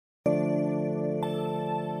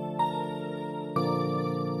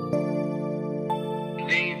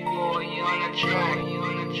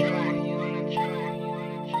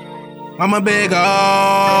I'm a big old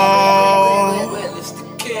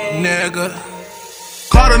nigga.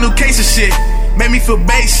 Caught a new case of shit, made me feel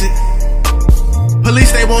basic.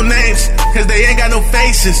 Police, they want names, cause they ain't got no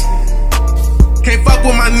faces. Can't fuck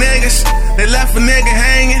with my niggas, they left a nigga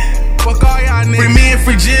hanging. Fuck all y'all niggas. Free me and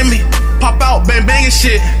free Jimmy, pop out, bang banging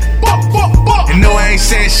shit. And no, I ain't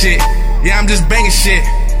saying shit, yeah, I'm just banging shit.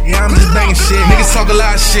 Yeah, I'm just banging shit. Niggas talk a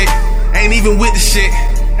lot of shit, ain't even with the shit.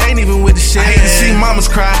 Ain't even with the shit. I hate to see mamas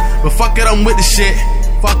cry, but fuck it, I'm with the shit.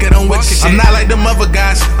 Fuck it, I'm with the shit. I'm not like them other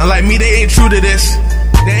guys, unlike me, they ain't true to this.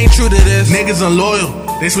 They ain't true to this. Niggas unloyal,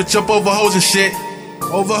 they switch up over hoes and shit.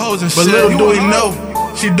 Over hoes and shit. But little do we know,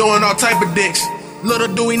 she doing all type of dicks. Little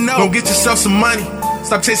do we know, gon' get yourself some money.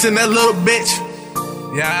 Stop chasing that little bitch.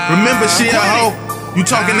 Yeah. Remember she a hoe, you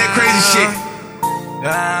talking that crazy shit.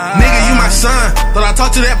 Nigga, you my son, thought I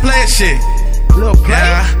talked to that player shit. Little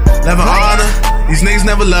player, never honor. These niggas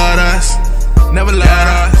never loved us. Never loved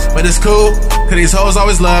us. But it's cool, cause these hoes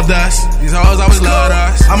always loved us. These hoes always loved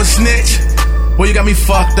us. I'm a snitch, boy you got me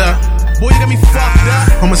fucked up. Boy you got me fucked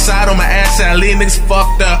up. Homicide on my ass, I leave niggas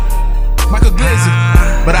fucked up. Michael Glizzy,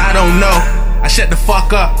 but I don't know. I shut the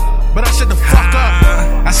fuck up. But I shut the fuck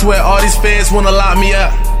up. I swear all these fans wanna lock me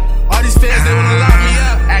up. All these fans, they wanna lock me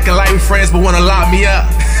up. Acting like we friends, but wanna lock me up.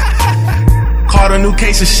 Caught a new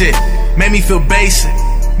case of shit, made me feel basic.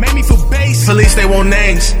 Made me feel basic. Police, they want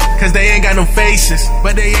names, cause they ain't got no faces.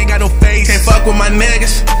 But they ain't got no face. Can't fuck with my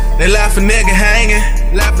niggas, they left a nigga hanging.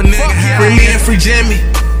 Left a nigga hanging. Free me and free Jimmy,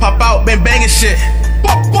 pop out, bang banging shit.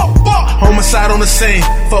 Homicide on the scene,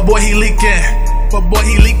 fuck boy he leaking. Fuck boy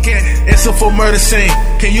he leaking. It's a full murder scene,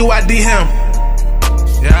 can you ID him?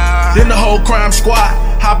 Yeah. Then the whole crime squad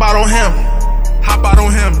hop out on him. Hop out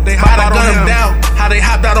on him, they hop out on him. Down, how they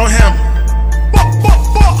hopped out on him.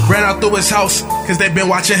 Ran out through his house, cause they been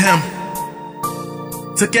watching him.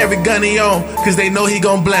 Took every gun he own, cause they know he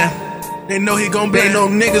gon' blame. They know he gon' blame. They know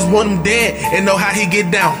niggas want him dead, and know how he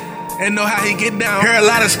get down. And know how he get down. Hear a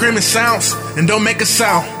lot of screaming sounds, and don't make a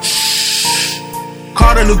sound. Shh.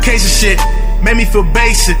 Caught a new case of shit, made me feel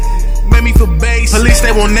basic. Made me feel basic. Police,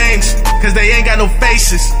 they want names, cause they ain't got no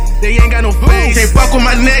faces. They ain't got no faces. Can't fuck with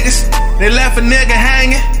my niggas, they left a nigga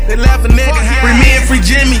hanging. They left a nigga hanging. Free me and free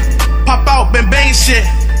Jimmy, pop out, bang banging shit.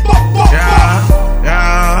 Yeah,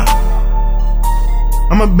 yeah.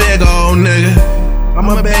 I'm a big old nigga. I'm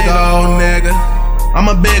a big old nigga. I'm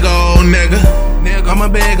a big old nigga. I'm a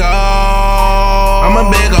big old. I'm a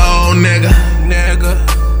big old nigga.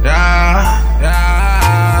 Yeah.